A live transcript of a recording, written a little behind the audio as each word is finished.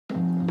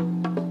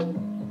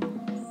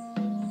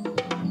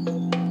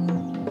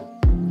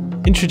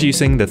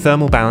Introducing the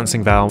thermal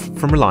balancing valve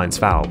from Reliance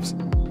Valves.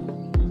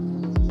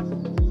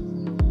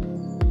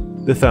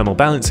 The thermal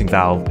balancing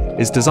valve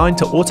is designed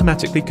to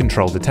automatically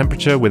control the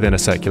temperature within a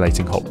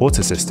circulating hot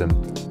water system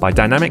by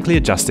dynamically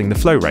adjusting the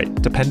flow rate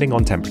depending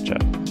on temperature.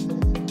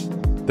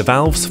 The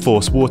valves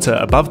force water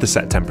above the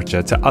set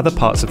temperature to other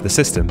parts of the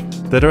system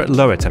that are at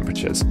lower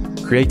temperatures,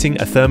 creating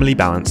a thermally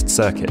balanced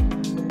circuit.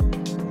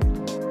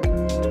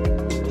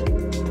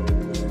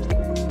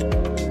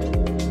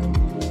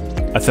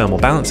 A thermal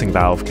balancing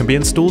valve can be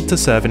installed to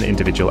serve an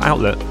individual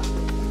outlet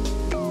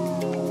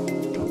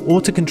or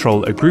to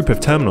control a group of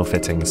terminal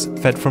fittings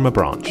fed from a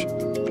branch.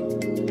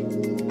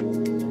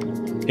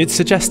 It's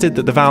suggested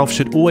that the valve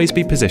should always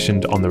be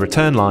positioned on the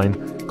return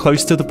line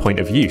close to the point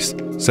of use,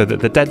 so that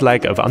the dead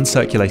leg of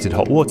uncirculated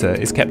hot water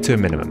is kept to a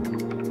minimum.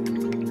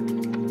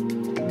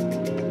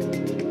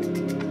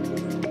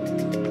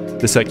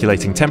 The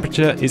circulating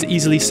temperature is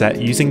easily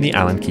set using the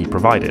Allen key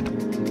provided.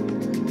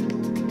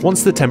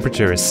 Once the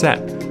temperature is set,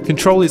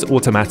 control is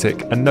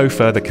automatic and no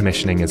further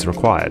commissioning is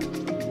required.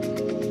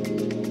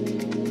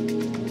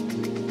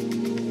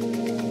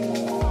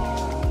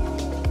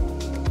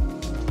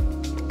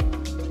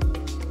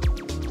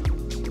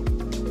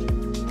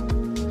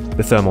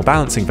 The thermal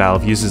balancing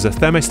valve uses a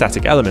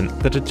thermostatic element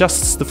that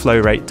adjusts the flow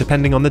rate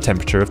depending on the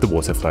temperature of the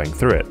water flowing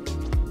through it.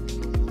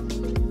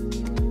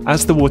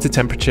 As the water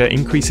temperature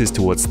increases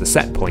towards the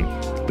set point,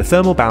 the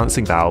thermal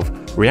balancing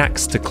valve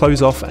reacts to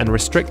close off and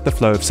restrict the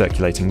flow of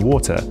circulating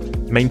water,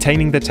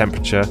 maintaining the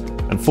temperature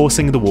and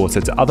forcing the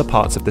water to other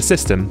parts of the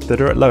system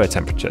that are at lower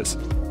temperatures.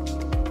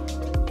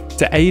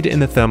 To aid in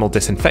the thermal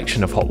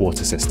disinfection of hot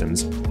water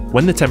systems,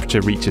 when the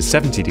temperature reaches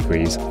 70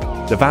 degrees,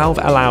 the valve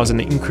allows an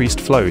increased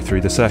flow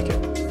through the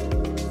circuit.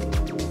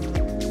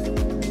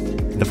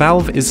 The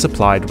valve is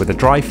supplied with a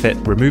dry fit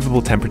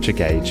removable temperature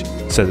gauge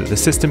so that the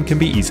system can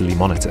be easily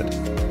monitored.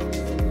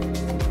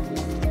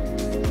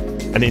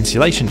 An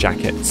insulation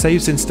jacket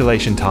saves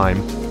installation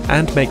time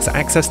and makes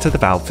access to the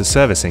valve for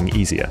servicing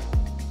easier.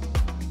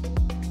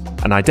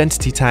 An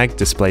identity tag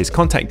displays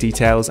contact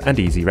details and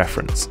easy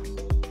reference.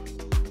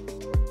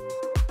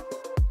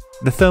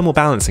 The thermal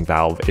balancing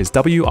valve is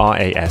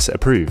WRAS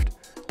approved,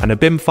 and a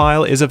BIM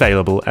file is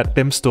available at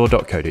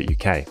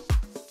bimstore.co.uk.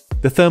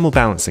 The thermal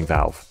balancing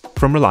valve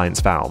from Reliance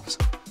Valves.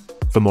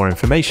 For more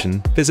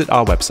information, visit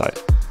our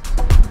website.